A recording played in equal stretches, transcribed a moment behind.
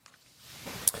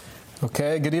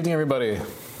Okay, good evening, everybody.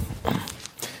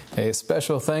 A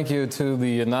special thank you to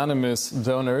the anonymous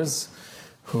donors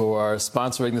who are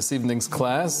sponsoring this evening's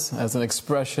class as an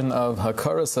expression of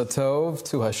Hakaras Hatov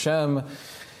to Hashem,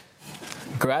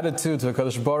 gratitude to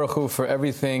HaKadosh Baruch Hu for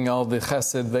everything, all the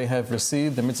chesed they have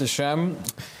received, the Mitzvah Shem.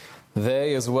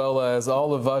 They, as well as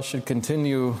all of us, should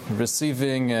continue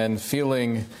receiving and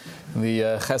feeling the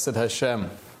chesed Hashem.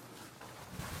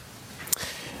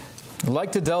 I'd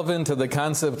like to delve into the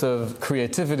concept of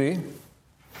creativity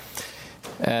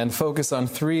and focus on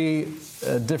three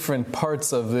different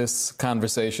parts of this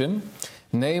conversation.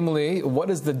 Namely,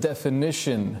 what is the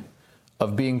definition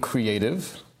of being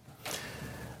creative?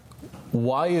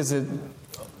 Why is it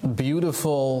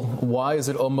beautiful? Why is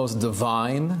it almost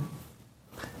divine?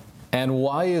 And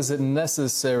why is it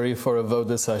necessary for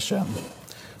Avodas Hashem?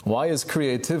 Why is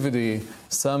creativity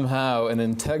somehow an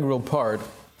integral part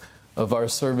of our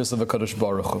service of HaKadosh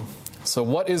Baruch Hu? So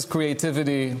what is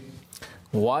creativity?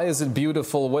 Why is it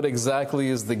beautiful? What exactly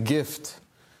is the gift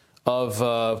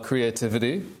of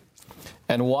creativity?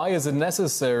 And why is it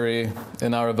necessary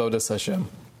in our Avodas Hashem?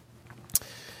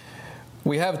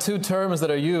 We have two terms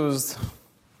that are used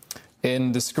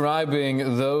in describing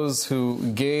those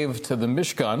who gave to the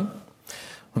Mishkan.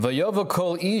 Vayova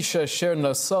kol ish asher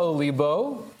naso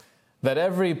libo, that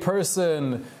every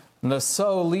person,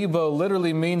 naso libo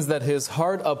literally means that his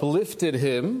heart uplifted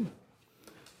him.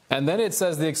 And then it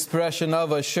says the expression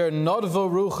of asher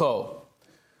nodvo rucho,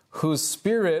 whose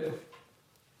spirit,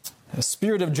 a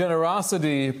spirit of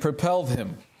generosity, propelled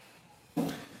him.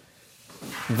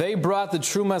 They brought the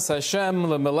Trumas Hashem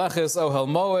leMeleches Ohel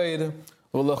Moed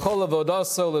uLechol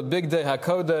Avodaso leBigdei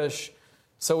HaKodesh.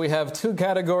 So we have two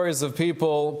categories of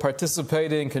people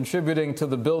participating, contributing to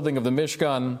the building of the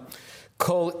Mishkan.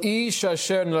 Kol ish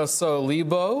asher naso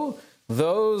libo,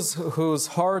 those whose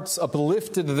hearts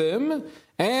uplifted them,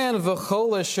 and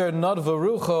v'chol asher nodvo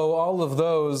rucho, all of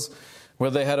those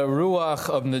where they had a ruach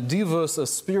of nedivus, a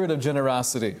spirit of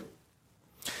generosity.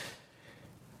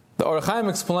 The Or HaChaim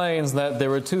explains that there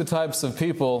were two types of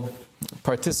people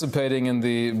participating in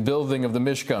the building of the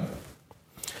Mishkan.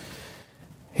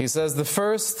 He says the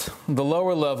first, the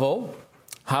lower level,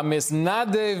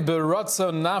 hamisnadev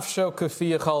beratzo nafsho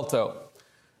kafi yechalto.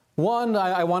 One,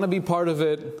 I want to be part of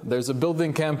it. There's a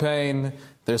building campaign.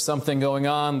 There's something going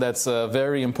on that's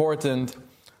very important.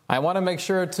 I want to make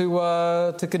sure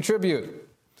to contribute.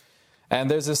 And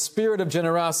there's a spirit of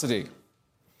generosity.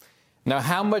 Now,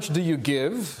 how much do you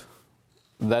give?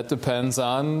 That depends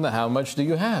on how much do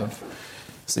you have.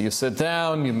 So you sit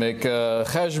down, you make a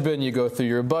cheshbon, you go through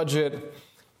your budget,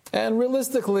 and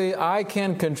realistically, I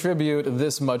can contribute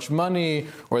this much money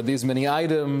or these many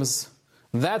items.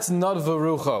 That's not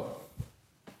v'rucho.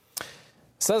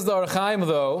 Says the Or HaChaim,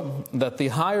 though, that the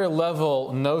higher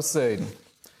level noseid,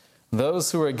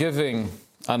 those who are giving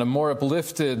on a more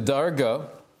uplifted darga,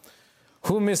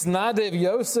 hu misnadev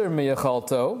yoser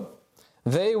miyachalto,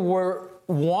 they were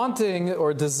wanting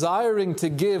or desiring to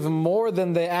give more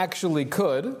than they actually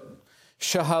could.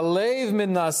 Shahalev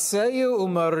minaseyu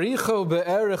umaricho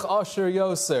be'erich asher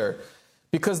yoser,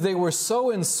 because they were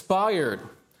so inspired,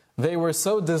 they were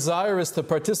so desirous to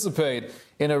participate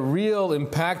in a real,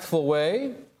 impactful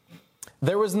way.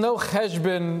 There was no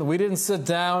cheshbon. We didn't sit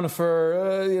down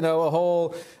for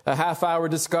a half-hour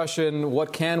discussion.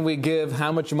 What can we give?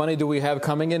 How much money do we have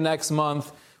coming in next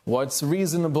month? What's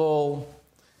reasonable?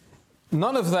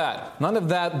 None of that. None of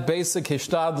that basic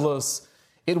hishtadlus.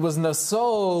 It was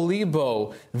naso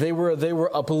libo. They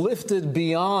were uplifted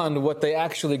beyond what they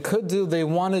actually could do. They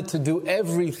wanted to do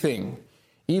everything,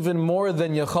 even more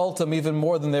than yachaltam, even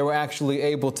more than they were actually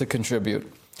able to contribute.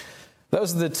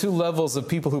 Those are the two levels of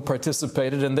people who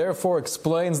participated, and therefore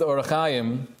explains the Or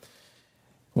HaChaim,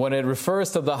 when it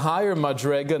refers to the higher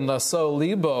madrega, naso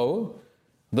libo,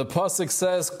 the pasuk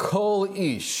says, kol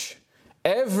ish,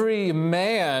 every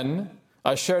man,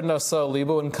 asher naso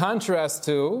libo, in contrast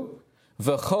to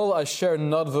v'chol asher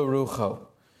nodvo rucho.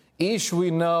 Ish, we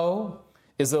know,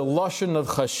 is a lashon of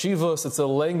chashivos, it's a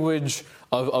language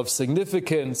of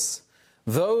significance.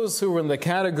 Those who were in the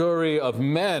category of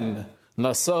men,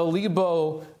 naso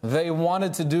libo, they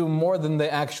wanted to do more than they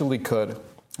actually could.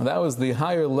 That was the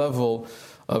higher level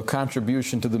of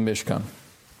contribution to the Mishkan.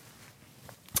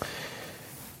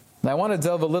 Now I want to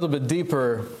delve a little bit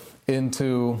deeper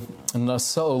into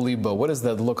naso libo. What does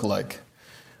that look like?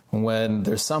 When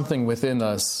there's something within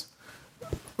us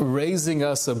raising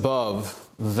us above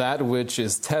that which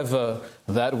is teva,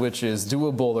 that which is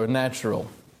doable or natural.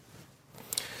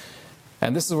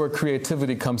 And this is where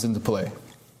creativity comes into play.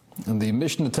 And the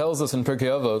Mishnah tells us in Pirkei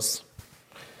Avos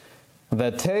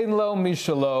that tein lo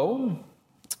mishalo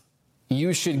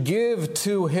you should give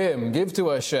to Him, give to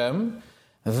Hashem,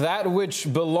 that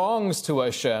which belongs to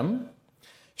Hashem,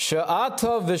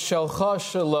 she'ata v'shalcha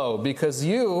shelo, because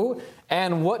you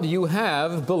and what you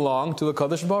have belong to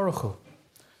HaKadosh Baruch Hu.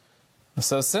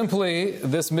 So simply,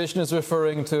 this Mishnah is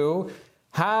referring to,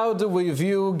 how do we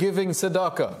view giving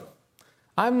tzedakah?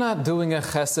 I'm not doing a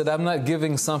chesed, I'm not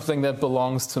giving something that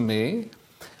belongs to me.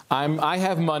 I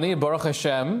have money, Baruch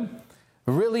Hashem.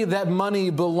 Really, that money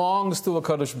belongs to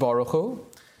HaKadosh Baruch Hu.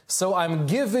 So I'm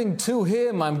giving to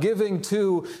Him, I'm giving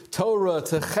to Torah,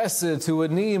 to chesed, to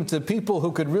anim, to people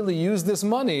who could really use this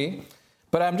money,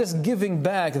 but I'm just giving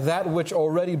back that which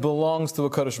already belongs to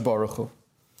HaKadosh Baruch Hu.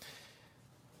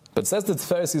 But says the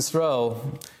Tiferes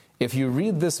Yisrael, if you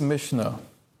read this Mishnah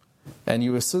and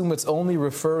you assume it's only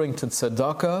referring to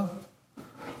tzedakah,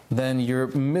 then you're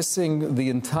missing the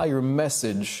entire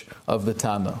message of the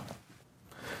Tana.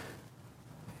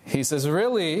 He says,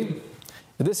 really,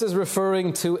 this is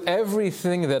referring to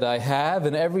everything that I have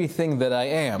and everything that I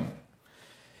am.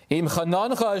 Im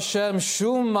chanancha Hashem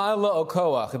shum ma'ala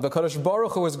okoach. If the Kadosh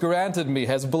Baruch Hu has granted me,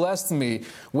 has blessed me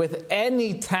with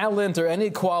any talent or any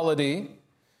quality,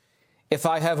 if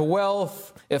I have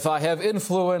wealth, if I have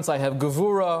influence, I have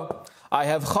gevura, I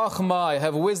have chachma, I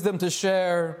have wisdom to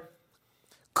share,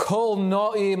 kol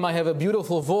no'im, I have a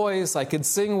beautiful voice, I could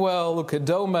sing well,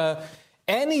 kedoma,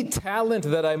 any talent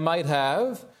that I might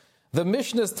have, the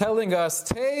Mishnah is telling us,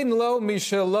 Tein lo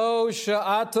mishelo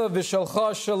sha'ata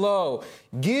v'shalcha shelo.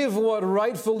 Give what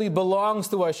rightfully belongs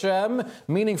to Hashem,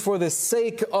 meaning for the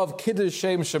sake of Kiddush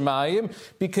Shem Shemayim,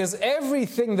 because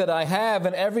everything that I have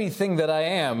and everything that I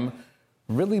am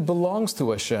really belongs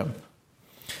to Hashem.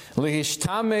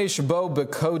 Lihishtamesh bo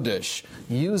bekodesh.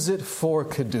 Use it for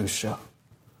Kedusha.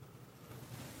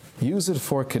 Use it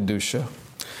for Kedusha.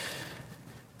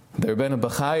 The Rebbeinu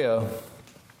Bachaya,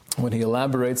 when he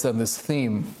elaborates on this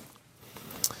theme,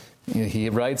 he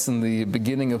writes in the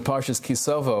beginning of Parshas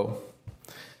Kisavo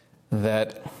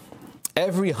that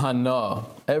every hana,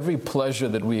 every pleasure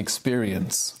that we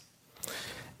experience,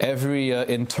 every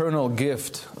internal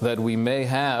gift that we may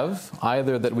have,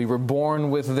 either that we were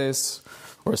born with this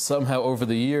or somehow over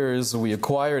the years we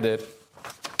acquired it,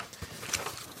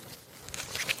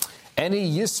 any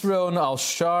yisron al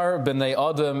shar b'nei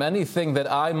adam, anything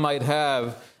that I might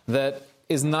have that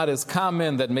is not as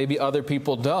common, that maybe other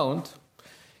people don't,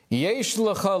 yesh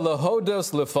lecha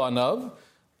lehodos lefanav.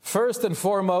 First and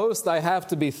foremost, I have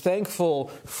to be thankful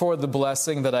for the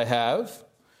blessing that I have.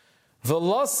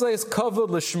 V'laseis kavod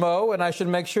lishmo, and I should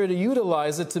make sure to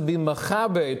utilize it to be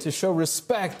machabe, to show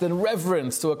respect and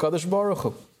reverence to HaKadosh Baruch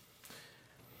Hu.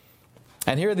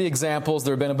 And here are the examples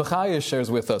the Rebbeinu Bachaya shares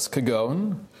with us.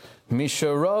 Kagon,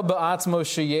 mishara ba'atzmo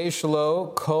sheyesh lo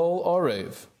kol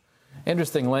orev.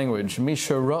 Interesting language.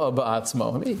 Mishara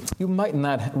ba'atzmo. You might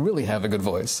not really have a good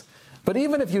voice, but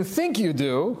even if you think you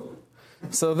do,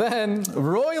 so then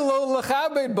roy lo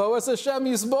lachabed bo as Hashem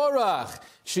yisborach.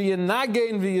 Use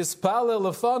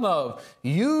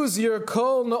your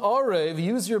kol na'orev,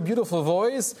 use your beautiful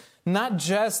voice, not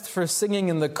just for singing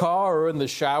in the car or in the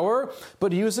shower,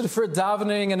 but use it for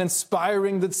davening and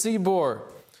inspiring the tzibor.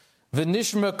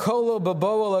 V'nishma kolo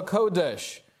babo al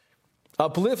kodesh.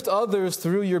 Uplift others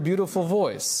through your beautiful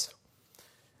voice.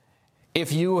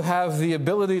 If you have the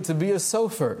ability to be a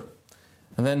sofer,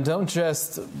 and then don't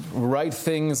just write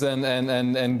things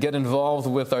and get involved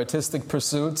with artistic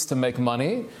pursuits to make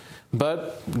money,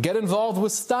 but get involved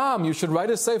with stam. You should write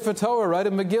a Sefer Torah, write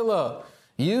a Megillah.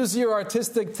 Use your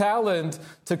artistic talent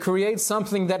to create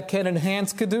something that can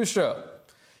enhance Kedusha.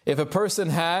 If a person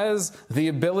has the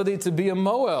ability to be a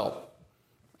Moel,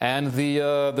 and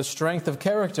the strength of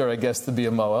character, I guess, to be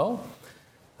a Moel,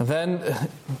 then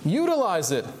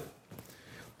utilize it.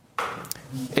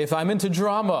 If I'm into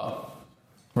drama,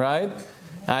 right?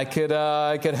 I could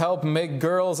help make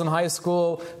girls in high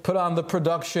school put on the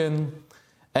production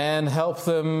and help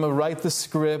them write the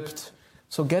script.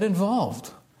 So get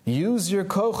involved. Use your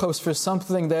kochos for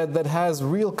something that has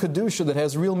real kedusha, that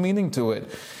has real meaning to it.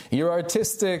 You're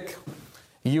artistic,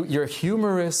 you're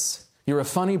humorous, you're a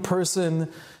funny person.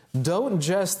 Don't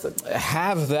just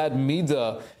have that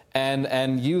midah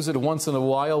and use it once in a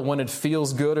while when it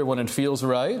feels good or when it feels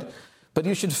right. But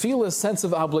you should feel a sense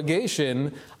of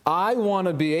obligation. I want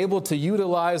to be able to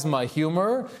utilize my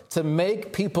humor to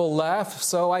make people laugh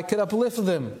so I could uplift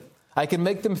them. I can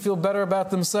make them feel better about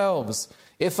themselves.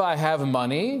 If I have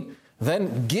money,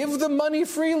 then give the money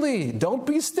freely. Don't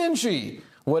be stingy.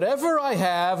 Whatever I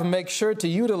have, make sure to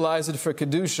utilize it for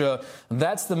Kedusha.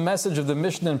 That's the message of the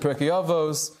Mishnah in Pirkei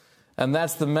Avos, and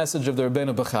that's the message of the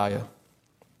Rebbeinu Bachaya.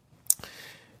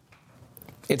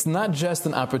 It's not just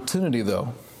an opportunity,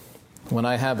 though. when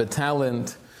I have a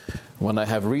talent, when I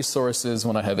have resources,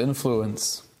 when I have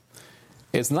influence,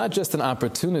 it's not just an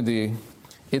opportunity,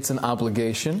 it's an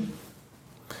obligation,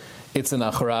 it's an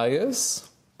achrayus,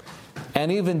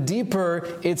 and even deeper,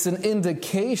 it's an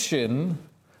indication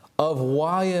of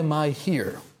why am I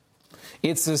here.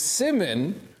 It's a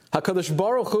siman. HaKadosh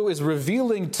Baruch Hu is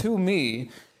revealing to me,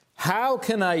 how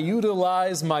can I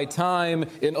utilize my time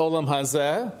in Olam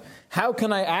Hazeh? How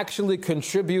can I actually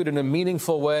contribute in a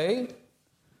meaningful way?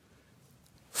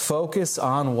 Focus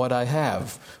on what I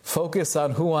have. Focus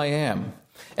on who I am.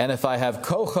 And if I have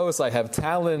kochos, I have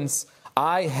talents,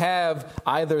 I have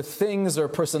either things or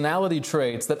personality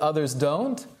traits that others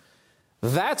don't,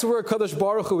 that's where Kadosh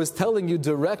Baruch Hu is telling you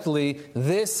directly,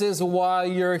 this is why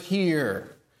you're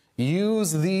here.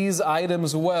 Use these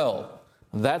items well.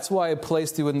 That's why I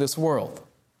placed you in this world.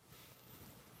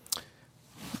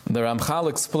 The Ramchal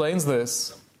explains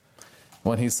this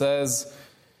when he says,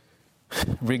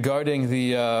 regarding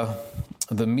the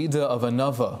midah of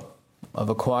anava, of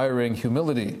acquiring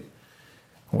humility,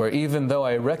 where even though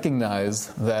I recognize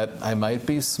that I might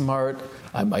be smart,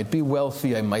 I might be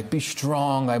wealthy, I might be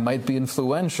strong, I might be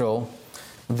influential,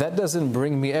 that doesn't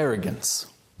bring me arrogance.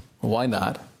 Why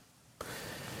not?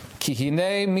 Ki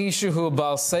hinei mishuhu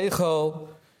bal seichel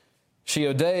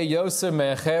shiodei yoser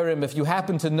me'acherim. If you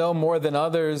happen to know more than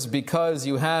others because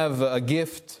you have a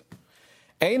gift,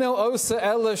 eino osa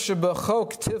ela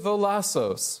shebachok tivo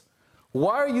lasos.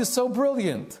 Why are you so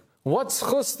brilliant? What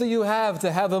schus do you have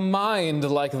to have a mind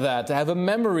like that, to have a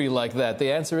memory like that?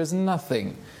 The answer is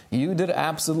nothing. You did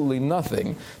absolutely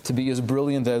nothing to be as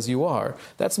brilliant as you are.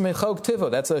 That's mechok tivo.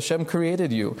 That's Hashem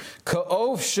created you.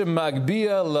 Ka'of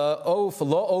shemagbia la'of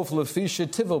lo'of lefisha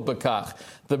tivo bekach.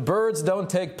 The birds don't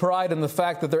take pride in the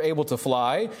fact that they're able to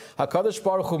fly. HaKadosh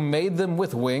Baruch Hu made them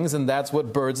with wings, and that's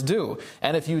what birds do.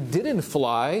 And if you didn't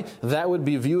fly, that would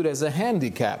be viewed as a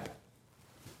handicap.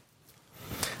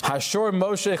 Hashor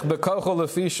moshech bekocho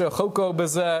lefisha choko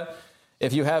bezeh.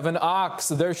 If you have an ox,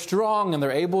 they're strong and they're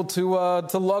able to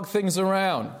lug things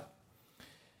around.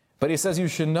 But he says you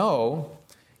should know,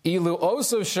 ilu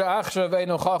oso she'achshav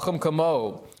eino chacham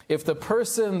kamo. If the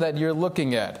person that you're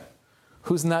looking at,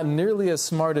 who's not nearly as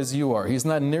smart as you are, he's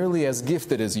not nearly as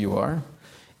gifted as you are,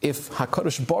 if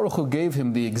HaKadosh Baruch Hu gave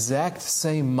him the exact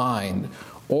same mind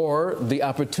or the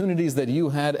opportunities that you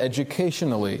had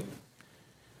educationally,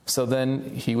 so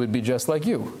then he would be just like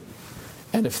you.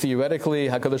 And if theoretically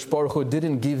HaKadosh Baruch Hu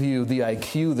didn't give you the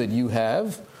IQ that you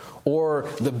have, or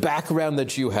the background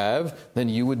that you have, then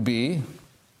you would be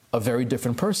a very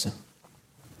different person.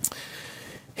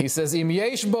 He says, Im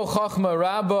yesh bo chachma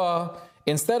rabba,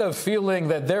 instead of feeling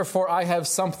that therefore I have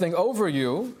something over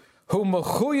you, hu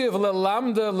mechuyev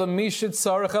lelamda lemishit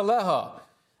tzarech aleha.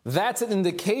 That's an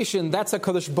indication, that's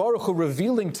HaKadosh Baruch Hu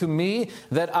revealing to me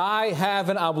that I have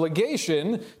an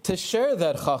obligation to share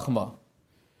that chachma.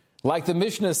 Like the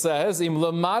Mishnah says, Im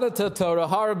lamadata Torah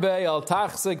harbe al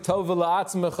tachzik tova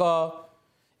la'atzmecha.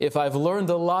 If I've learned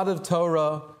a lot of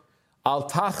Torah, al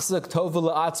tachzik tova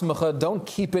la'atzmecha, don't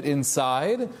keep it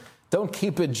inside. Don't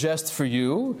keep it just for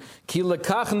you. Ki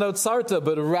lekach notzarta,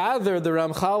 but rather the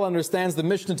Ramchal understands the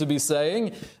Mishnah to be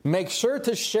saying, make sure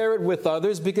to share it with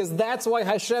others, because that's why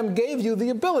Hashem gave you the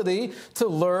ability to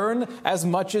learn as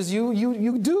much as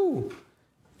you do.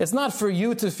 It's not for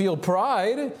you to feel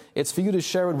pride, it's for you to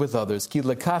share it with others. Ki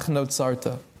lekach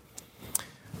notzarta.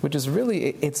 Which is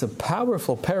really, it's a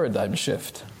powerful paradigm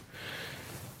shift.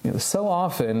 So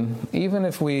often, even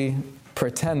if we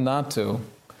pretend not to,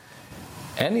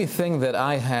 anything that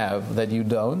I have that you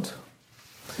don't,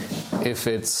 if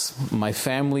it's my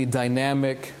family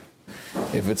dynamic,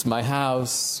 if it's my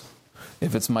house,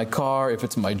 if it's my car, if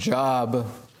it's my job,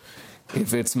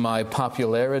 if it's my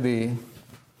popularity,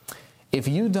 if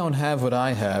you don't have what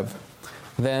I have,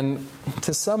 then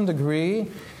to some degree,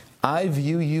 I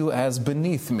view you as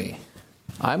beneath me.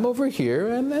 I'm over here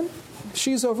and then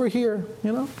she's over here,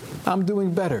 I'm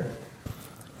doing better.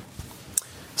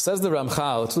 Says the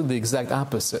Ramchal, it's the exact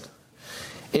opposite.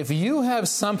 If you have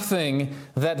something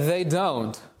that they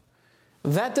don't,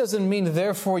 that doesn't mean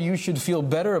therefore you should feel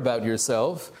better about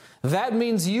yourself. That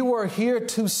means you are here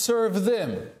to serve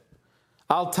them.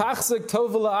 Al tachzik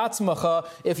tova la'atzmacha.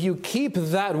 If you keep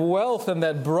that wealth and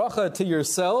that bracha to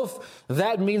yourself,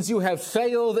 that means you have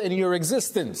failed in your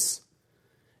existence.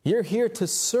 You're here to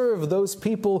serve those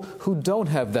people who don't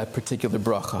have that particular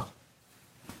bracha.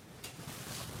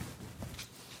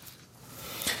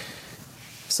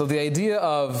 So the idea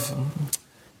of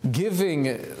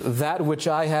giving that which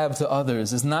I have to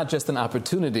others is not just an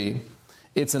opportunity,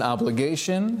 it's an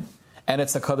obligation, and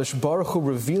it's HaKadosh Baruch Hu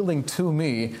revealing to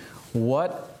me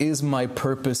what is my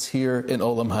purpose here in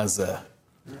Olam Hazeh?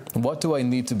 What do I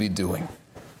need to be doing?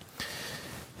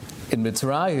 In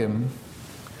Mitzrayim,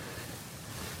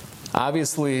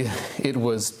 obviously it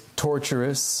was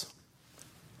torturous,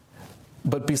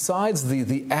 but besides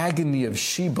the agony of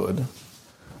shibud,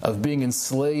 of being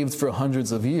enslaved for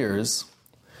hundreds of years,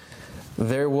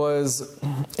 there was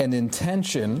an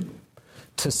intention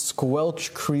to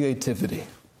squelch creativity.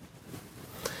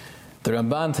 The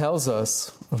Ramban tells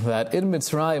us that in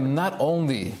Mitzrayim not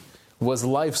only was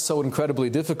life so incredibly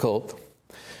difficult,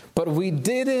 but we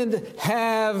didn't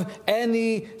have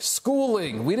any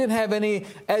schooling. We didn't have any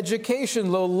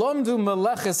education. Lo lomdu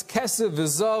meleches kesef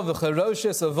v'zav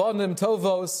v'cheroshes avonim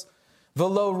tovos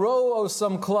v'lo ro'o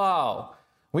sam klal.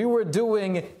 We were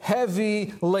doing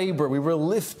heavy labor. We were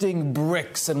lifting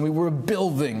bricks and we were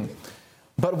building.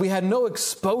 But we had no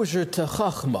exposure to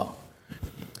chachma.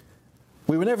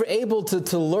 We were never able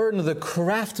to learn the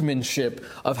craftsmanship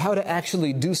of how to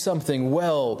actually do something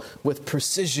well with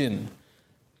precision,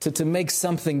 to make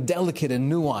something delicate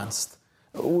and nuanced.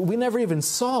 We never even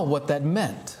saw what that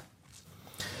meant.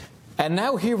 And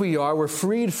now here we are, we're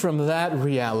freed from that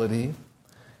reality.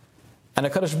 And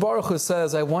HaKadosh Baruch Hu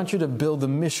says, I want you to build a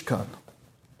Mishkan.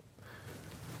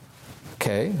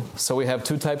 Okay, so we have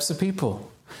two types of people.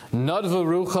 Nadva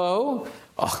Rucho,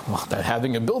 they're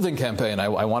having a building campaign.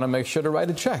 I want to make sure to write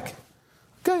a check.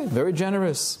 Okay, very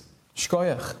generous.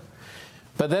 Shkoyach.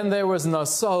 But then there was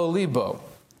Nasa Libo.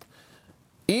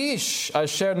 Ish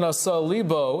Asher Nasa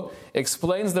Libo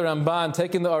explains the Ramban,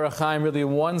 taking the Orach Chaim really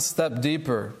one step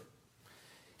deeper.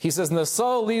 He says,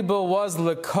 Nasa Libo was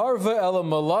lekarva el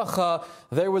malacha.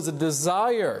 There was a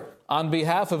desire on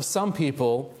behalf of some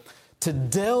people to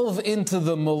delve into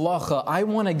the malacha. I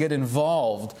want to get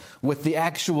involved with the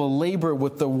actual labor,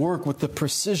 with the work, with the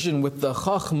precision, with the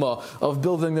chachma of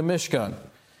building the Mishkan.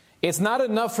 It's not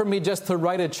enough for me just to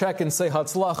write a check and say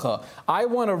Hatzlacha. I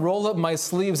want to roll up my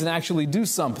sleeves and actually do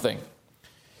something.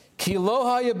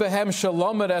 Now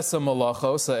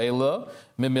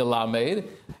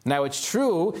it's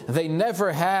true, they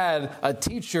never had a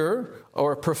teacher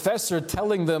or a professor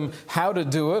telling them how to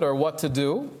do it or what to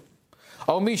do.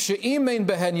 They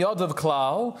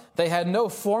had no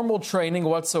formal training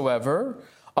whatsoever.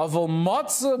 But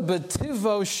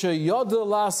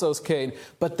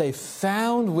they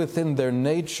found within their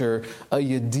nature a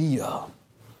yediyah.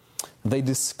 They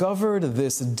discovered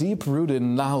this deep-rooted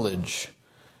knowledge.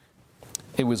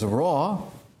 It was raw,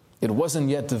 it wasn't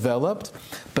yet developed,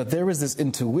 but there was this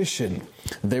intuition,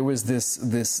 there was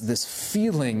this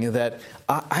feeling that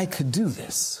I could do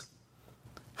this.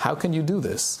 How can you do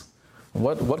this?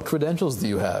 What credentials do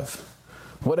you have?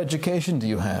 What education do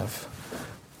you have?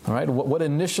 All right, what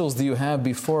initials do you have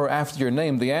before or after your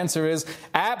name? The answer is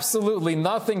absolutely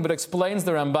nothing, but explains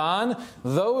the Ramban.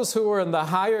 Those who were in the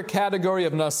higher category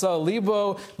of Nasa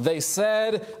Libo, they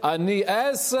said, Ani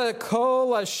esa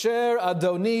kol asher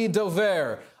Adoni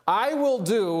dover. I will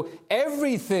do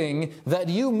everything that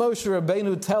you, Moshe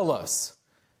Rabbeinu, tell us.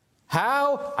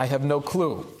 How? I have no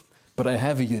clue, but I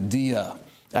have a yediyah.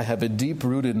 I have a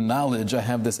deep-rooted knowledge. I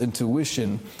have this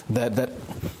intuition that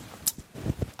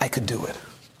I could do it.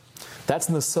 That's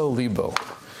Nasa Libo.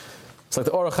 It's like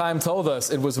the Orach Chaim told us,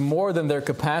 it was more than their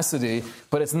capacity,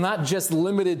 but it's not just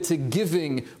limited to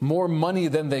giving more money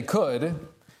than they could.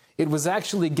 It was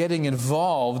actually getting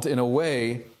involved in a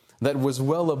way that was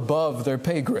well above their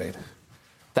pay grade.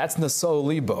 That's Nasa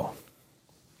Libo.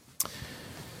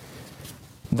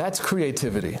 That's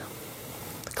creativity.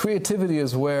 Creativity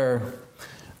is where,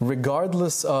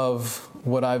 regardless of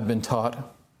what I've been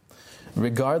taught,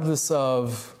 regardless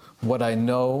of what I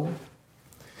know,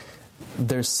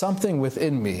 there's something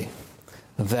within me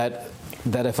that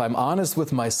if I'm honest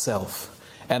with myself,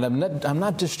 and I'm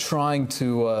not just trying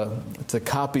to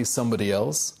copy somebody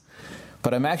else,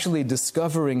 but I'm actually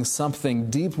discovering something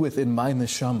deep within my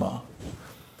neshama.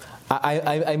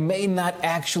 I may not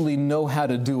actually know how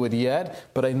to do it yet,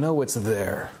 but I know it's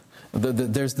there.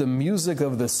 There's the music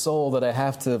of the soul that I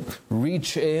have to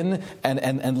reach in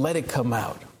and let it come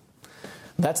out.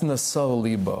 That's Nasa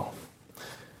Libo.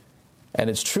 And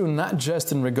it's true not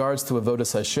just in regards to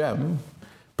Avodas Hashem,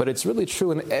 but it's really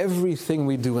true in everything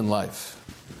we do in life.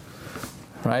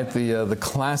 Right? The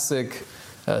classic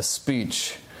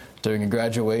speech during a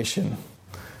graduation.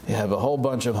 You have a whole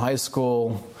bunch of high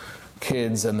school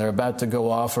kids and they're about to go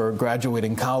off or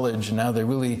graduating college, and now they're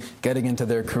really getting into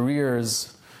their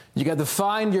careers. You got to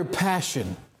find your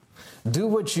passion. Do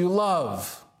what you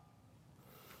love.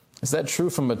 Is that true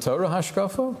from a Torah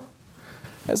hashkafa?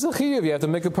 As a chiyuv, you have to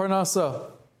make a parnasa.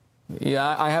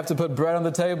 Yeah, I have to put bread on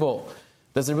the table.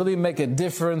 Does it really make a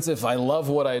difference if I love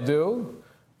what I do?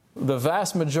 the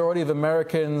vast majority of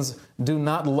Americans do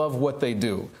not love what they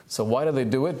do. So why do they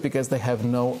do it? Because they have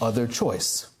no other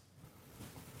choice.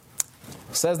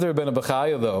 Says the Rebbeinu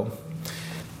Bechaya, though,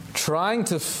 trying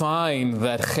to find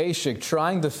that cheshik,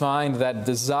 trying to find that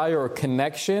desire or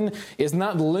connection is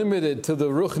not limited to the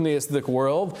ruchniistic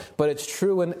world, but it's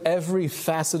true in every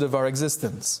facet of our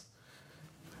existence.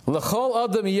 L'chol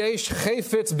adam yesh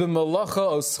chayfetz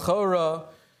b'malacha oschora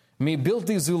mi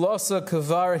bilti zulasa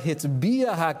kavar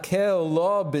hitbiya hakel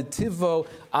la betivo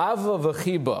ava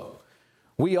v'chiba.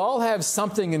 We all have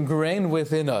something ingrained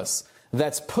within us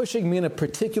that's pushing me in a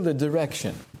particular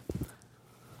direction.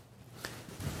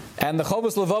 And the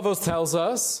Chovos Levavos tells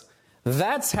us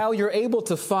that's how you're able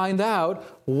to find out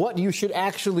what you should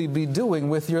actually be doing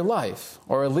with your life,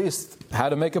 or at least how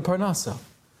to make a parnasa.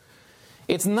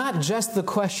 It's not just the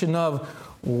question of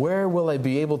where will I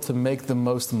be able to make the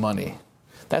most money.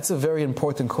 That's a very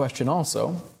important question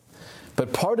also.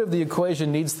 But part of the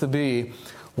equation needs to be,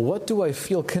 what do I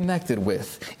feel connected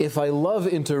with? If I love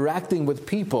interacting with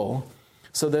people,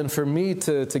 so then for me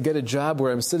to get a job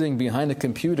where I'm sitting behind a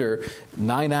computer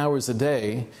 9 hours a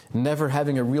day, never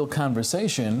having a real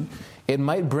conversation, it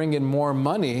might bring in more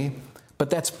money, but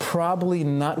that's probably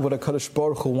not what HaKadosh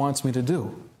Baruch Hu wants me to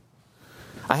do.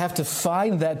 I have to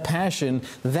find that passion.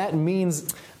 That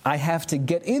means I have to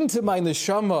get into my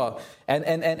neshama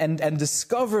and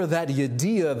discover that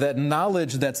yediyah, that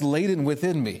knowledge that's latent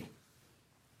within me.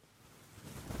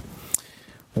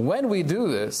 When we do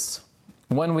this,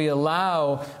 when we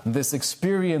allow this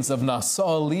experience of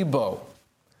nasa libo,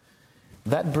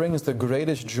 that brings the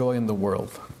greatest joy in the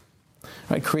world.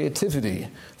 Right? Creativity,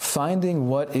 finding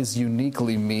what is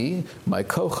uniquely me, my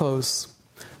kochos,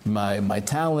 my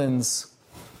talents,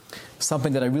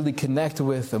 something that I really connect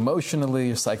with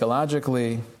emotionally,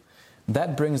 psychologically,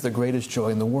 that brings the greatest joy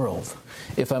in the world.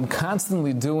 If I'm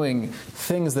constantly doing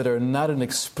things that are not an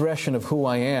expression of who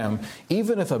I am,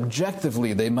 even if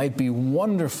objectively they might be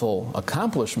wonderful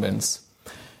accomplishments,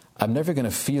 I'm never going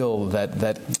to feel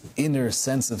that inner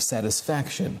sense of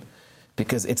satisfaction,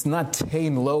 because it's not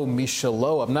tein lo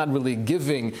mishalo. I'm not really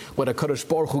giving what HaKadosh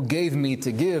Baruch Hu gave me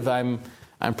to give. I'm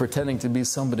pretending to be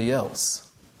somebody else.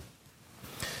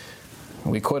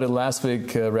 We quoted last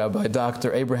week Rabbi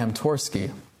Dr. Abraham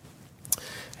Tversky,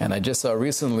 and I just saw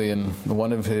recently in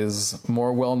one of his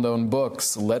more well-known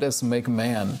books, Let Us Make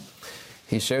Man,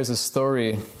 he shares a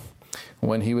story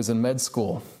when he was in med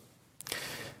school.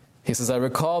 He says, I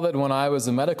recall that when I was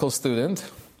a medical student,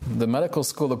 the medical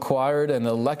school acquired an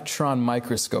electron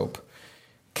microscope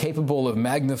capable of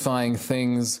magnifying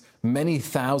things many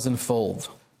thousand-fold.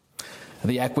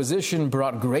 The acquisition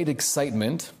brought great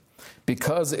excitement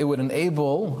because it would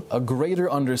enable a greater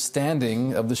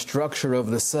understanding of the structure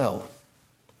of the cell.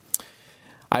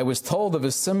 I was told of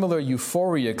a similar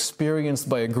euphoria experienced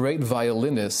by a great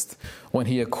violinist when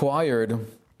he acquired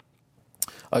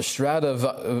a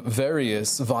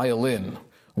Stradivarius violin,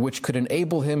 which could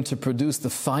enable him to produce the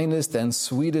finest and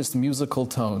sweetest musical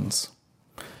tones.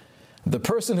 The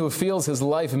person who feels his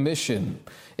life mission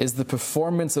is the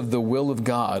performance of the will of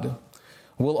God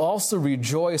will also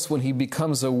rejoice when he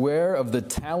becomes aware of the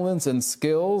talents and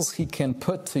skills he can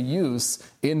put to use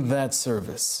in that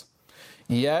service.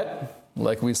 Yet,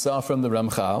 like we saw from the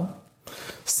Ramchal,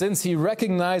 since he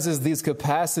recognizes these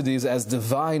capacities as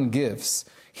divine gifts,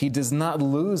 he does not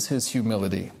lose his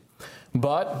humility,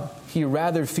 but he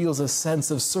rather feels a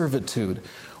sense of servitude.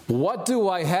 What do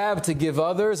I have to give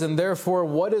others, and therefore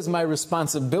what is my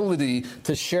responsibility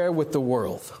to share with the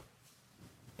world?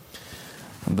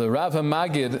 The Rav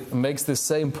HaMagid makes the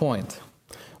same point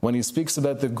when he speaks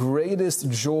about the greatest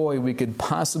joy we could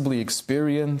possibly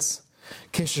experience.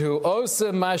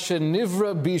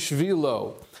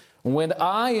 When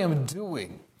I am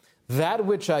doing that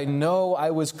which I know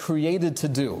I was created to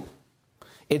do.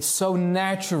 It's so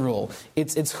natural.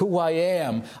 It's who I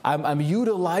am. I'm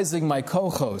utilizing my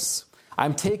kochos.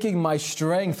 I'm taking my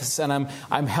strengths and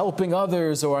I'm helping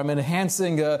others, or I'm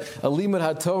enhancing a limud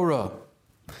haTorah.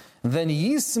 Then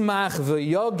yismach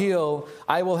v'yogil,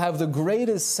 I will have the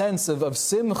greatest sense of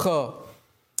simcha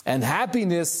and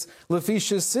happiness.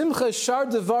 Lefisha simcha shar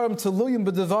devarim teluyim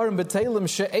b'devarim b'teilim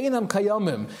she'einam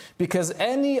kayamim. Because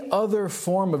any other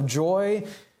form of joy,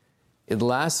 it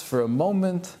lasts for a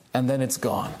moment and then it's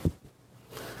gone.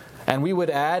 And we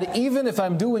would add, even if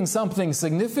I'm doing something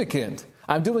significant,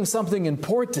 I'm doing something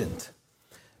important,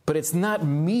 but it's not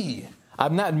me,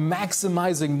 I'm not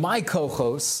maximizing my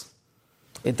kochos,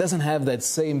 it doesn't have that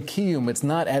same kiyum, it's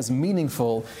not as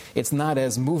meaningful, it's not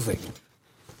as moving.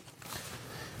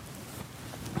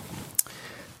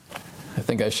 I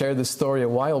think I shared this story a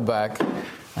while back.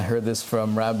 I heard this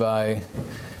from Rabbi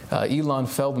Elon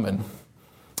Feldman,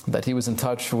 that he was in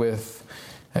touch with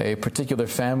a particular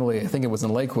family, I think it was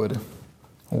in Lakewood,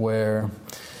 where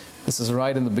this is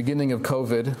right in the beginning of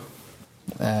COVID,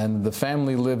 and the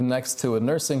family lived next to a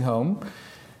nursing home,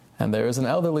 and there is an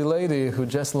elderly lady who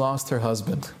just lost her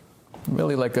husband,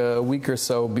 really like a week or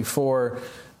so before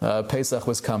Pesach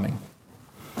was coming.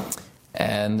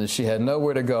 And she had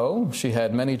nowhere to go. She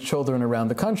had many children around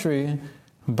the country,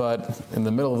 but in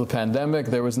the middle of the pandemic,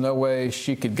 there was no way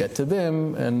she could get to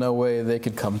them and no way they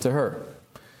could come to her.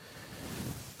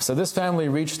 So this family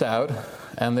reached out,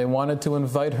 and they wanted to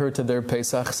invite her to their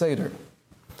Pesach Seder.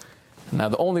 Now,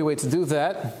 the only way to do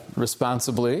that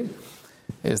responsibly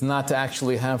is not to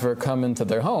actually have her come into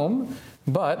their home,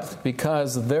 but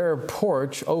because their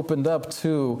porch opened up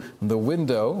to the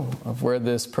window of where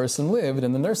this person lived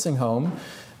in the nursing home,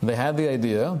 they had the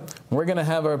idea, we're going to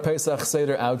have our Pesach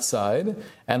Seder outside,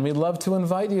 and we'd love to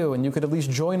invite you, and you could at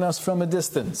least join us from a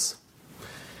distance.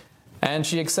 And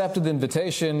she accepted the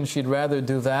invitation. She'd rather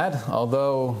do that,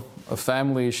 although a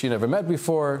family she never met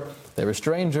before, they were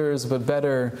strangers, but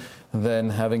better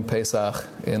than having Pesach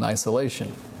in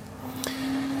isolation.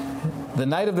 The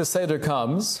night of the Seder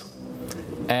comes,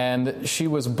 and she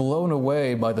was blown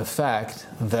away by the fact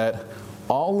that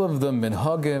all of the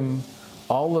minhagim,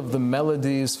 all of the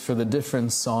melodies for the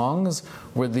different songs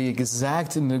were the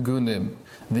exact nigunim,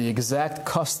 the exact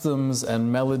customs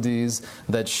and melodies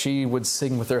that she would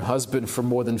sing with her husband for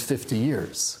more than 50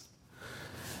 years.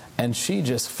 And she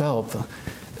just felt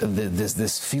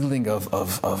this feeling of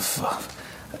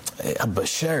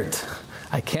bashert.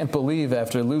 I can't believe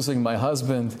after losing my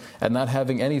husband and not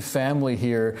having any family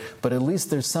here, but at least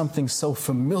there's something so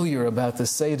familiar about the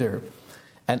Seder.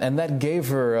 And that gave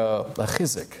her a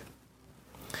chizik.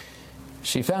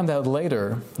 She found out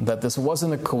later that this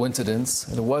wasn't a coincidence,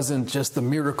 it wasn't just a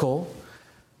miracle,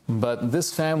 but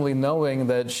this family, knowing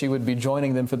that she would be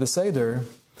joining them for the Seder,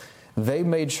 they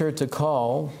made sure to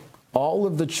call all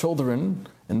of the children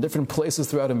in different places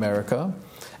throughout America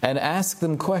and ask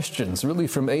them questions, really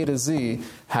from A to Z.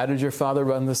 How did your father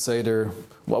run the Seder?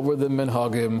 What were the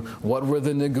minhagim? What were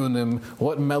the nigunim?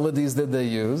 What melodies did they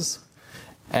use?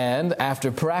 And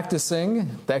after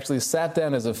practicing, they actually sat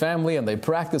down as a family and they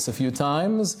practiced a few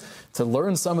times to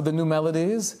learn some of the new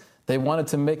melodies. They wanted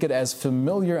to make it as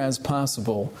familiar as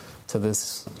possible to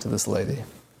this lady.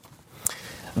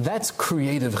 That's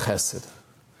creative chesed.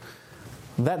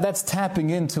 That's tapping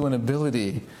into an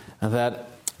ability that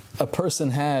a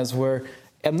person has where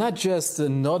I'm not just a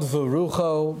nod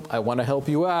v'rucho, I want to help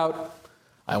you out,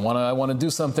 I want to do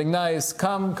something nice,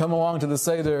 come along to the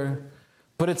Seder.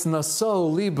 But it's naso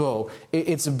libo.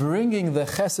 It's bringing the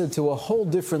chesed to a whole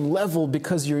different level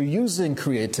because you're using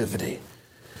creativity.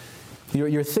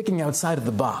 You're thinking outside of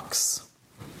the box.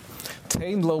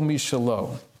 Tein lo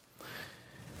mishalo.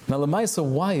 Now, Lamaisa,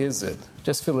 why is it,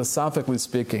 just philosophically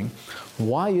speaking,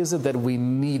 why is it that we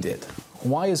need it?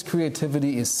 Why is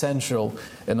creativity essential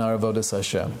in our avodas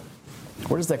Hashem?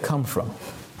 Where does that come from?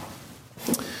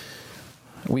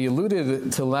 We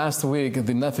alluded to last week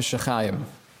the Nefesh HaChaim.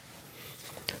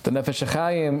 The Nefesh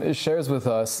HaChaim shares with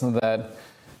us that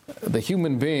the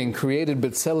human being created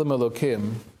b'tselem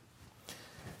Elokim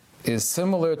is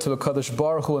similar to a Kadosh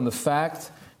Baruch Hu in the fact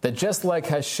that just like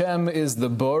Hashem is the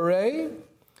Borei,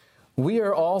 we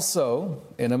are also,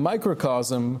 in a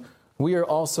microcosm, we are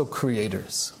also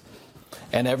creators.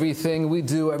 And everything we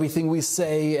do, everything we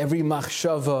say, every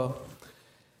machshava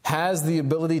has the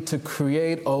ability to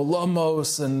create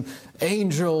olamos and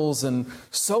angels and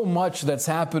so much that's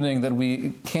happening that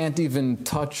we can't even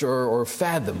touch or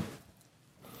fathom.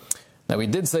 Now, we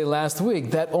did say last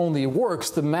week that only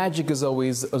works, the magic is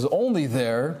only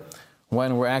there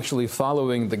when we're actually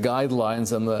following the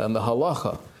guidelines and the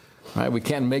halacha. Right? We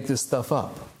can't make this stuff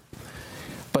up.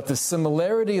 But the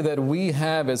similarity that we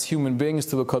have as human beings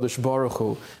to the Kadosh Baruch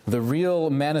Hu, the real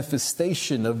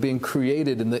manifestation of being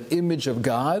created in the image of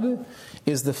God,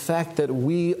 is the fact that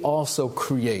we also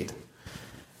create.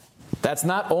 That's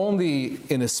not only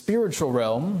in a spiritual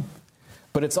realm,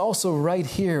 but it's also right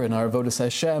here in our avodas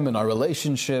Hashem, in our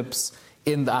relationships,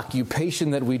 in the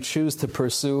occupation that we choose to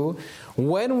pursue.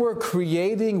 When we're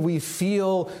creating, we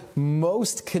feel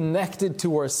most connected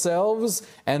to ourselves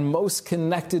and most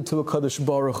connected to a Kadosh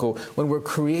Baruch Hu, when we're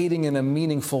creating in a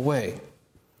meaningful way.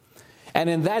 And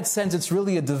in that sense, it's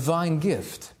really a divine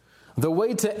gift. The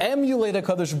way to emulate a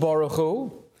Kadosh Baruch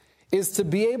Hu is to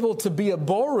be able to be a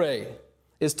borei,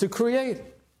 is to create.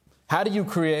 How do you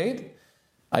create?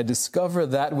 I discover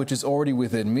that which is already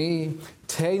within me,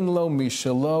 tein lo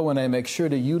mishalo, and I make sure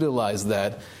to utilize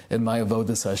that in my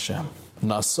avodas Hashem.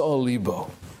 Naso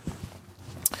libo.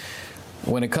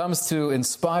 When it comes to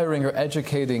inspiring or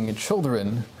educating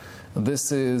children,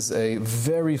 this is a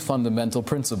very fundamental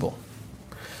principle.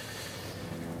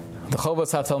 The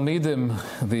Chovas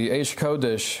HaTalmidim, the Eish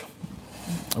Kodesh,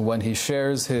 when he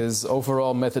shares his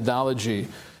overall methodology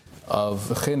of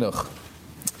chinuch,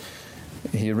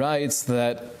 he writes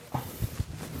that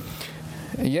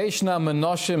Yeshna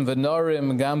menoshim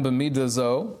v'norim gam b'midah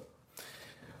zo.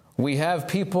 We have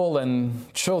people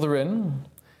and children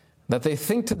that they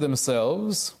think to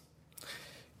themselves,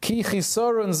 Ki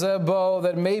chisorun zebo,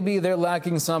 that maybe they're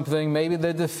lacking something, maybe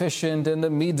they're deficient in the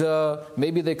midah,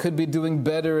 maybe they could be doing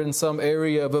better in some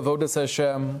area of avodas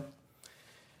Hashem.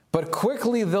 But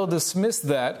quickly they'll dismiss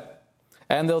that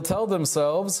and they'll tell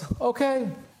themselves, okay,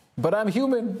 but I'm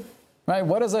human, right?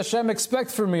 What does Hashem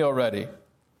expect from me already?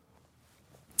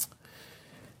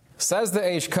 Says the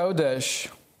Eish Kodesh,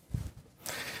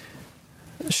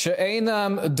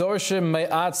 She'enam dorshim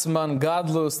me'atzman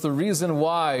gadlus, the reason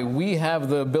why we have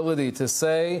the ability to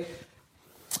say,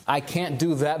 I can't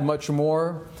do that much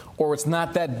more, or it's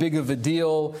not that big of a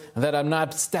deal, that I'm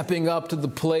not stepping up to the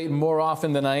plate more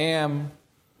often than I am,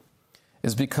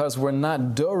 is because we're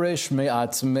not dorish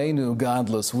me'atzmenu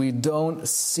gadlus. We don't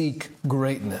seek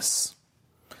greatness.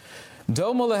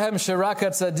 Domo lehem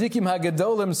sherakat tzadikim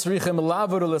hagedolim srichim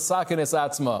lavuru lesaken es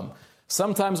atzmam.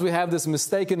 Sometimes we have this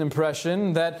mistaken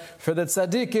impression that for the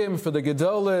tzaddikim, for the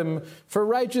gedolim, for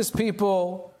righteous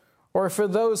people, or for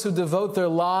those who devote their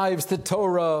lives to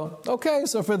Torah, okay,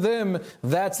 so for them,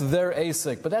 that's their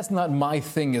asik, but that's not my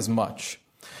thing as much.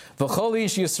 V'chol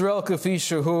ish Yisrael kafi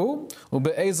shehu,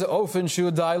 u'be'eze ofen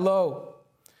shu dailo.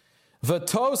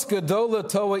 V'tos gedola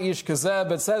toa ish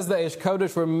kazeb. It says the Eish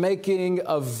Kodesh, we're making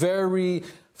a very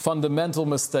fundamental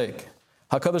mistake.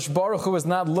 HaKadosh Baruch Hu is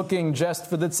not looking just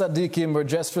for the tzaddikim or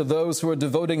just for those who are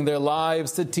devoting their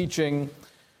lives to teaching.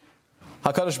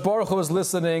 HaKadosh Baruch Hu is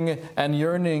listening and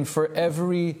yearning for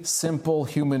every simple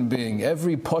human being,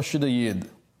 every Poshet Yid.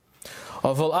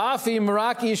 Aval afi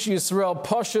Merak ish Yisrael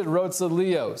Poshet Rotza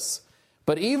Lios.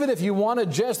 But even if you want to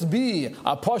just be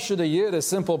a Poshet Yid, a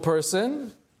simple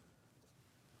person,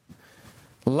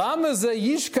 don't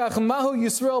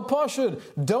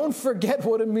forget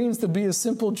what it means to be a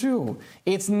simple Jew.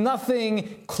 It's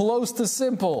nothing close to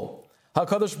simple.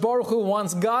 HaKadosh Baruch Hu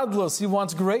wants godless. He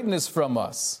wants greatness from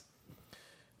us.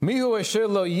 Mihu asher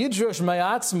lo yidrosh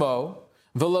me'atzmo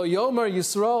v'lo yomer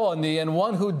Yisrael ani, and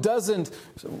one who doesn't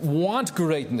want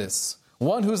greatness,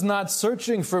 one who's not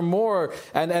searching for more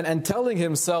and telling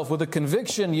himself with a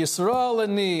conviction, Yisrael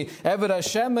ani, Eved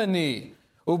Hashem ani,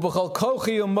 Ubechal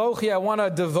kochi umochi, I want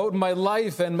to devote my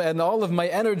life and all of my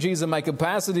energies and my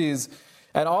capacities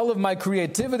and all of my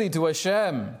creativity to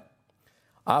Hashem.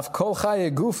 Af kol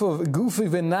chaye gufi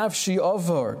v'nafshi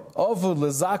ovor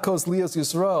lezakos lios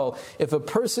Yisrael. If a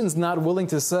person's not willing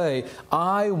to say,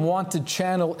 I want to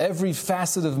channel every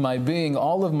facet of my being,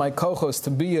 all of my kochos to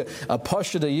be a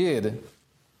Poshet Yid,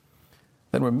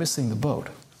 then we're missing the boat.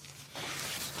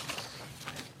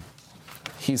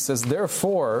 He says,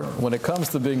 therefore, when it comes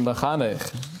to being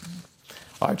mechanech,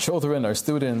 our children, our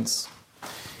students,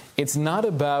 it's not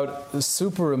about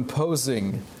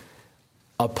superimposing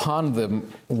upon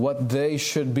them what they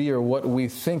should be or what we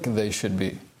think they should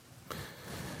be.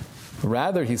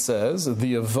 Rather, he says,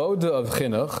 the avoda of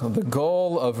chinuch, the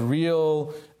goal of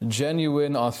real,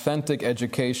 genuine, authentic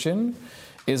education,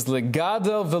 is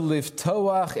legadol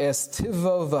v'liftoach es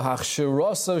tivo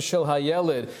v'hachshiroso shel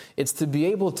hayelid. It's to be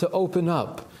able to open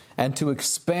up and to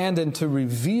expand and to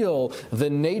reveal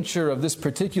the nature of this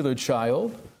particular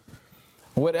child,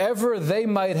 whatever they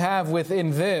might have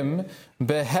within them,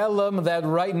 behelam, that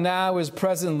right now is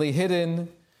presently hidden,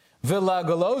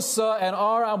 v'lagalosa, and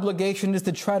our obligation is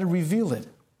to try to reveal it.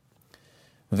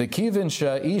 V'kivin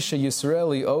sha'isha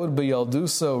Yisraeli od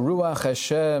b'yalduso ruach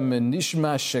Hashem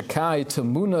nishma shekai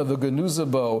tamuna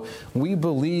v'ganuzabo. We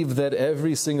believe that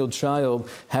every single child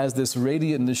has this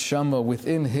radiant neshama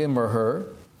within him or her.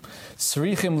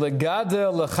 Tzrichim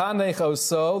legadel lechanech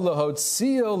oso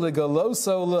lehotzio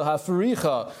legaloso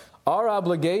lehafricha. Our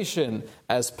obligation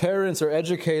as parents or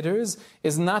educators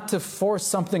is not to force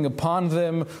something upon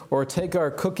them or take our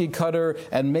cookie cutter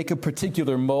and make a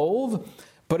particular mold,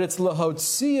 but it's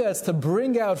lahotzia, it's to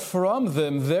bring out from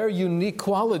them their unique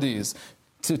qualities,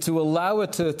 to allow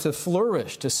it to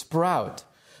flourish, to sprout.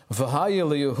 V'haya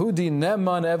liyehudi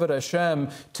neman eved Hashem,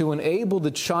 to enable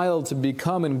the child to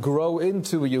become and grow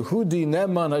into a Yehudi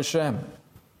neman Hashem.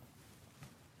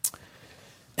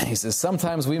 He says,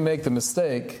 sometimes we make the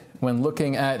mistake when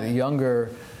looking at younger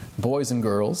boys and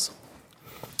girls.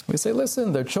 We say,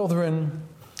 listen, they're children,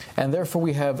 and therefore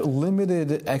we have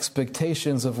limited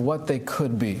expectations of what they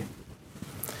could be.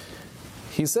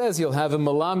 He says you'll have a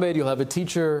malamed, you'll have a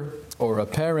teacher or a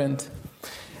parent,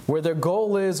 where their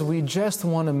goal is, we just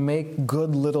want to make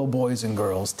good little boys and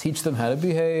girls, teach them how to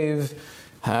behave,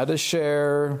 how to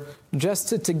share, just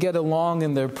to get along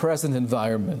in their present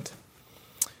environment.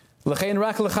 Their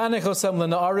goal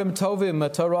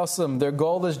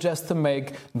is just to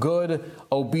make good,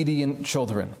 obedient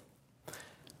children.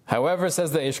 However,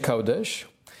 says the Eish Kodesh,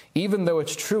 even though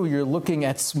it's true you're looking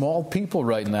at small people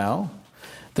right now,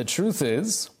 the truth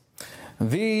is,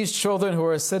 these children who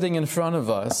are sitting in front of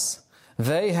us,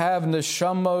 they have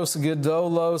neshamos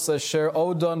gedolos asher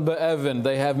odon be'evan.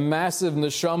 They have massive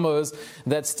neshamos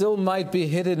that still might be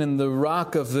hidden in the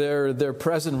rock of their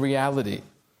present reality.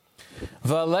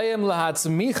 But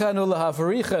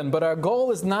our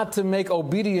goal is not to make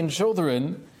obedient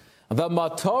children. The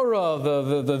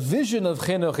matorah, the vision of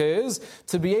chinuch is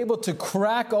to be able to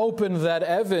crack open that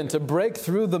evan, to break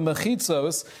through the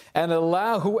mechitzos, and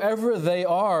allow whoever they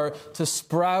are to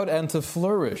sprout and to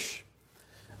flourish.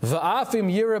 Va'afim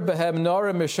yira behem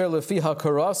norim misher lefi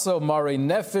hakaraso mari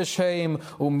nefesh heim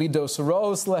umidos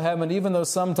ros lehem. And even though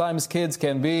sometimes kids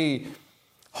can be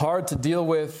hard to deal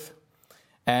with,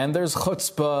 and there's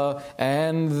chutzpah,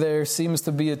 and there seems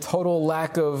to be a total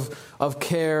lack of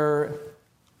care,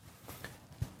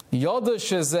 Yoda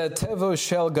shezeh tevo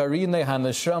shel garine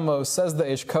haneshamo, says the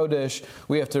Eish Kodesh,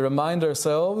 we have to remind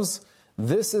ourselves,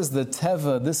 this is the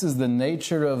teva, this is the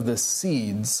nature of the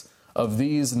seeds of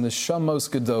these neshamos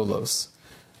gedolos.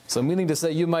 So meaning to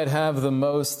say, you might have the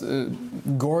most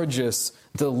gorgeous,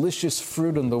 delicious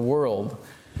fruit in the world,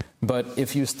 but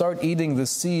if you start eating the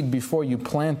seed before you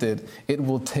plant it, it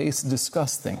will taste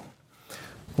disgusting.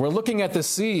 We're looking at the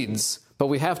seeds, but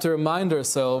we have to remind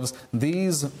ourselves,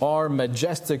 these are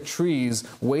majestic trees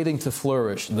waiting to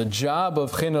flourish. The job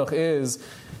of chinuch is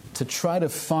to try to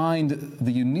find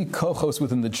the unique kochos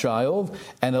within the child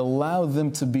and allow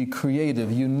them to be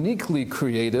creative, uniquely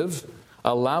creative,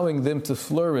 allowing them to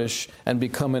flourish and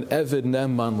become an Eved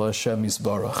Ne'eman LaHashem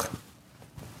Yisbarach.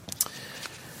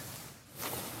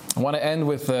 I want to end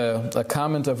with a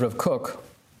comment of Rav Kook.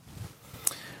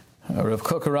 Rav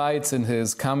Kook writes in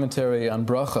his commentary on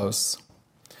Brachos,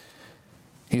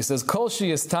 he says, Kol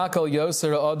she'yistakal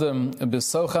yoser adam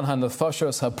b'sochan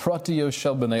hanefashos hapratiyos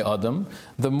shel b'nei adam,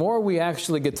 the more we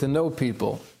actually get to know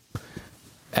people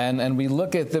and we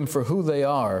look at them for who they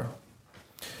are,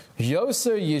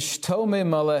 yoser yishtome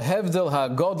malahevdel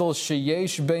hagodol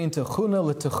sheyesh bein techuna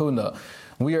l'techuna,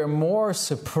 we are more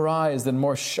surprised and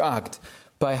more shocked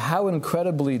by how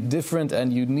incredibly different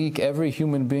and unique every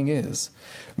human being is.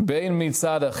 Bein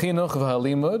mitzad chinuch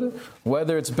v'halimud,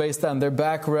 whether it's based on their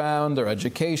background or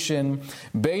education,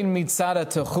 bein mitzad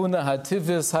techuna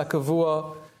hativis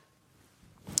hakavua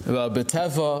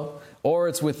b'teva, or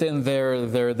it's within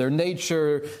their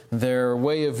nature, their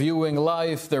way of viewing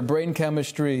life, their brain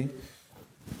chemistry.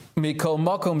 Mikol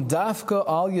makom dafka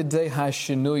al yedei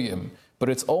hashinuyim, but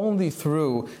it's only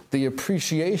through the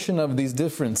appreciation of these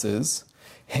differences.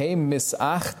 Hey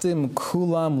misachtim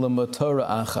kulam lematora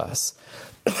achas.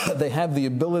 They have the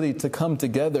ability to come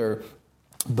together,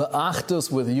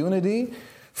 ba'achtos, with unity,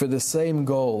 for the same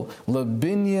goal.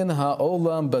 Lebinyan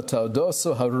ha'olam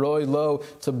b'taudoso haroi lo,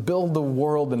 to build the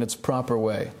world in its proper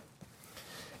way.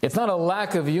 It's not a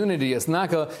lack of unity. It's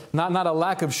not a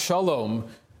lack of shalom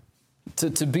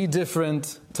to be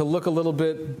different, to look a little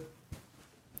bit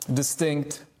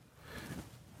distinct.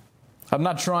 I'm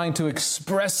not trying to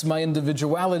express my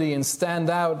individuality and stand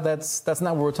out. That's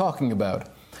not what we're talking about.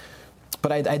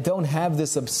 But I don't have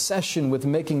this obsession with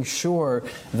making sure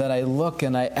that I look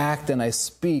and I act and I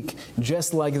speak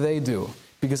just like they do,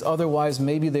 because otherwise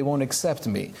maybe they won't accept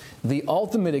me. The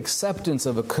ultimate acceptance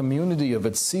of a community, of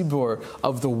a tzibur,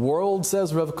 of the world,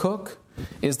 says Rav Kook,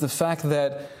 is the fact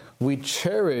that we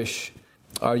cherish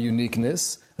our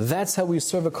uniqueness. That's how we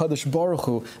serve a Kadosh Baruch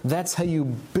Hu. That's how you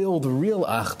build real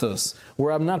achdus,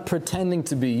 where I'm not pretending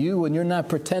to be you and you're not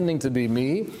pretending to be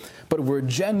me, but we're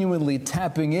genuinely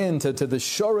tapping into the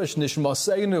shoresh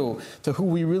nishmaseinu, to who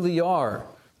we really are.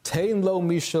 Tein lo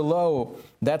mishalo.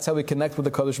 That's how we connect with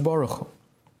the Kadosh Baruch Hu.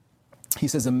 He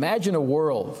says, imagine a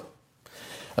world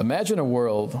where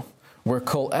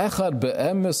kol echad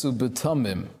be'emes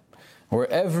u'betamim, where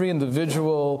every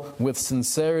individual with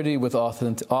sincerity, with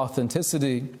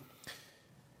authenticity,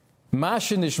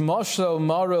 mashinish mosho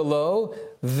marelo,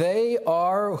 they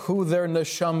are who their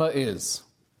neshama is.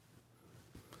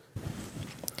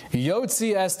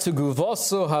 Yotzi as to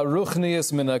guvoso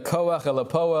haruchnius min hakoach el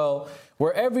hapoel,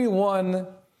 where everyone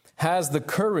has the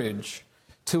courage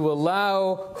to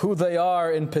allow who they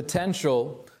are in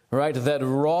potential, right, that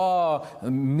raw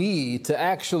me to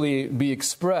actually be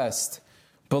expressed.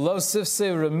 Below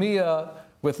sifsei ramia,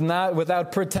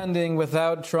 without pretending,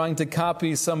 without trying to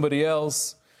copy somebody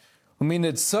else. And when you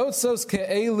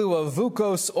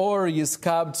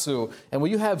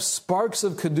have sparks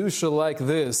of Kedusha like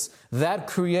this, that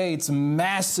creates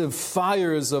massive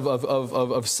fires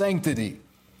of sanctity.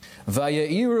 That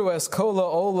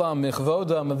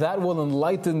will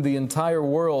enlighten the entire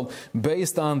world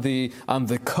based on the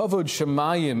kavod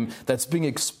shemayim that's being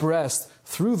expressed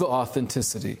through the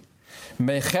authenticity.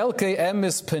 Through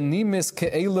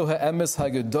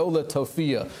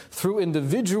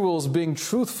individuals being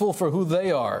truthful for who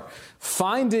they are,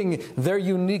 finding their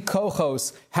unique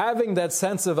kohos, having that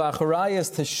sense of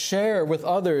acharayas to share with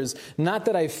others. Not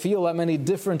that I feel I'm any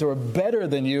different or better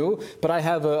than you, but I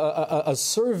have a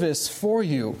service for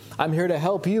you. I'm here to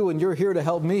help you and you're here to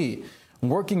help me.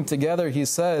 Working together, he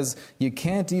says, you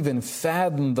can't even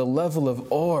fathom the level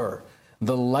of or,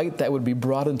 the light that would be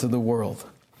brought into the world.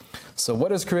 So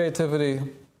what is creativity?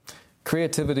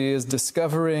 Creativity is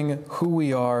discovering who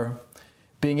we are,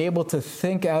 being able to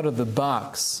think out of the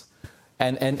box,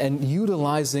 and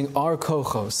utilizing our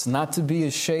kochos, not to be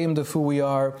ashamed of who we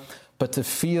are, but to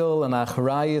feel an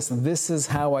acharayas, this is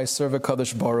how I serve a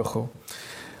Kadosh Baruch Hu.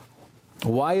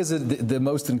 Why is it the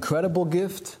most incredible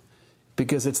gift?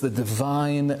 Because it's the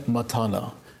divine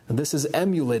matana. This is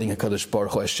emulating HaKadosh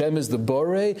Baruch Hu. Hashem is the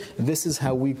Borei. This is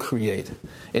how we create.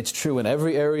 It's true in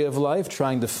every area of life,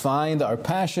 trying to find our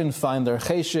passion, find our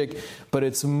cheshik, but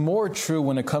it's more true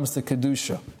when it comes to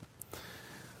Kedusha.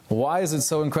 Why is it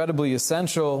so incredibly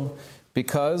essential?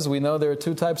 Because we know there are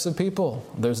two types of people.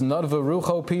 There's Nadva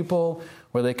Rucho people,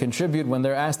 where they contribute when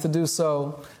they're asked to do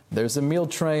so. There's a meal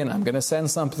train, I'm going to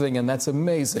send something, and that's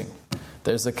amazing.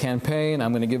 There's a campaign,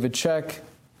 I'm going to give a check.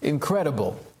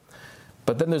 Incredible.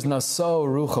 But then there's Naso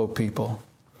Rucho people,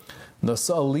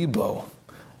 Naso Libo,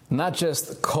 not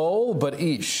just Kol, but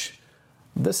Ish.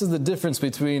 This is the difference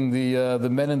between the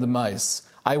men and the mice.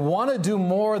 I want to do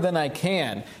more than I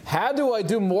can. How do I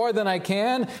do more than I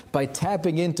can? By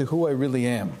tapping into who I really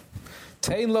am.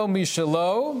 Tein lo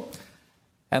mishalo,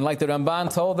 and like the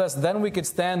Ramban told us, then we could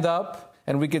stand up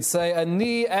and we could say,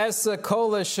 Ani esa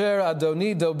kol asher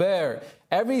Adoni dober.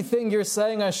 Everything you're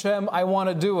saying, Hashem, I want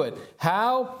to do it.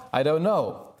 How? I don't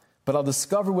know. But I'll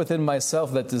discover within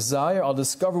myself that desire. I'll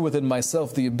discover within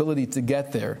myself the ability to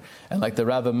get there. And like the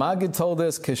Rav Magid told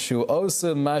us, Keshu osa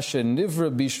mashe nivra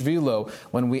bishvilo,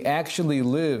 when we actually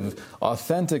live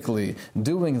authentically,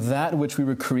 doing that which we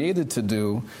were created to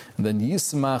do, then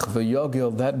yismach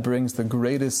v'yogil, that brings the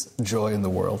greatest joy in the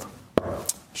world.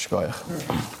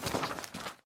 Shkoyach.